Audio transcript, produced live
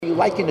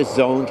like in a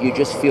zone? Do you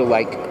just feel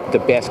like the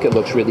basket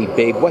looks really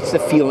big? What's the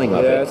feeling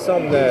of it? Yeah, it's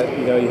something that,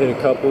 you hit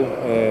a couple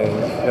and you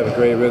have a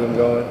great rhythm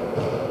going,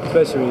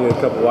 especially when you get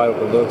a couple wide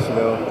open looks,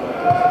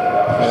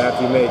 And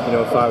after you make,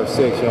 5 or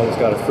 6, you almost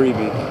got a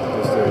freebie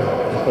just to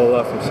pull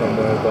up from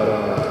somewhere. But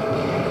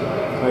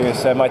like I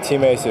said, my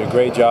teammates did a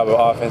great job of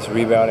offensive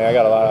rebounding. I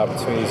got a lot of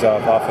opportunities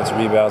off offensive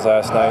rebounds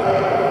last night,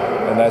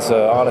 and that's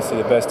honestly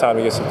the best time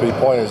to get some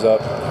three-pointers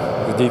up.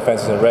 The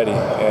defense isn't ready,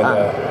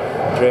 and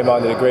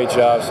Draymond did a great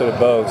job, so did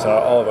Bogues, and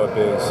all of our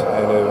bigs,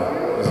 and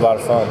it was a lot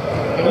of fun.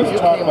 And you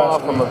came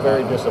off from a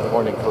very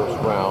disappointing first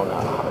round.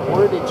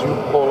 Where did you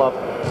pull up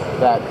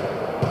that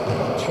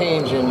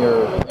change in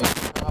your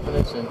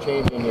confidence and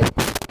change in your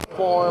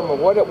form, or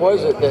what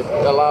was it that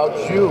allowed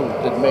you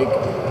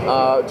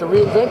to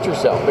reinvent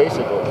yourself,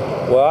 basically?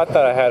 Well, I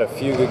thought I had a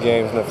few good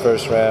games in the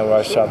first round where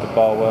I shot the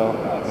ball well.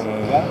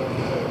 And,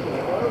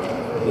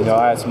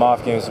 I had some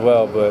off games as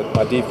well, but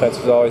my defense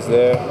was always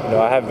there.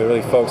 I haven't been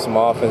really focused on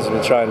my offense. I've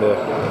been trying to,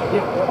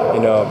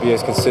 be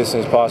as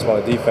consistent as possible on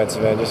the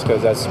defensive end, just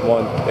because that's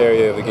one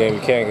area of the game you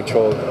can't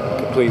control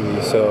completely.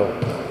 So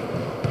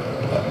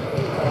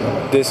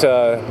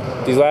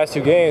these last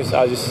two games,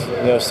 I just,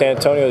 San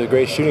Antonio is a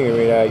great shooting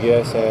arena, I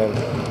guess, and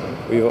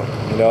we've,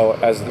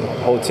 as the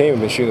whole team,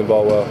 we've been shooting the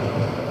ball well.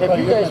 Have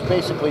you guys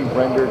basically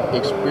rendered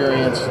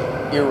experience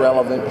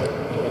irrelevant?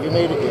 Have you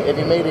made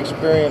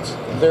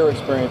their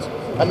experience,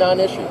 a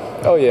non-issue?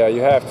 Oh yeah,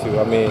 you have to.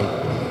 I mean,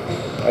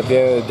 at the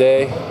end of the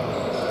day,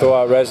 throw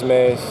out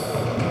resumes,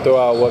 throw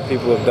out what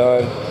people have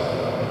done.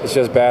 It's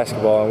just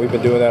basketball, and we've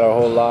been doing that our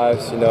whole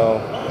lives.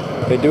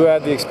 They do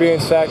have the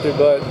experience factor,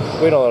 but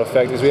we don't let it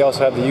affect us. We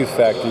also have the youth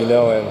factor,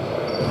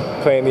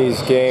 and playing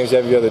these games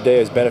every other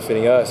day is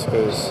benefiting us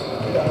because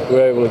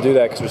we're able to do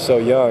that because we're so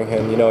young.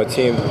 And a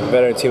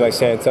veteran team like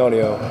San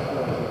Antonio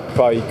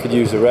probably could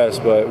use the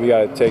rest, but we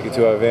got to take it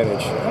to our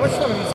advantage.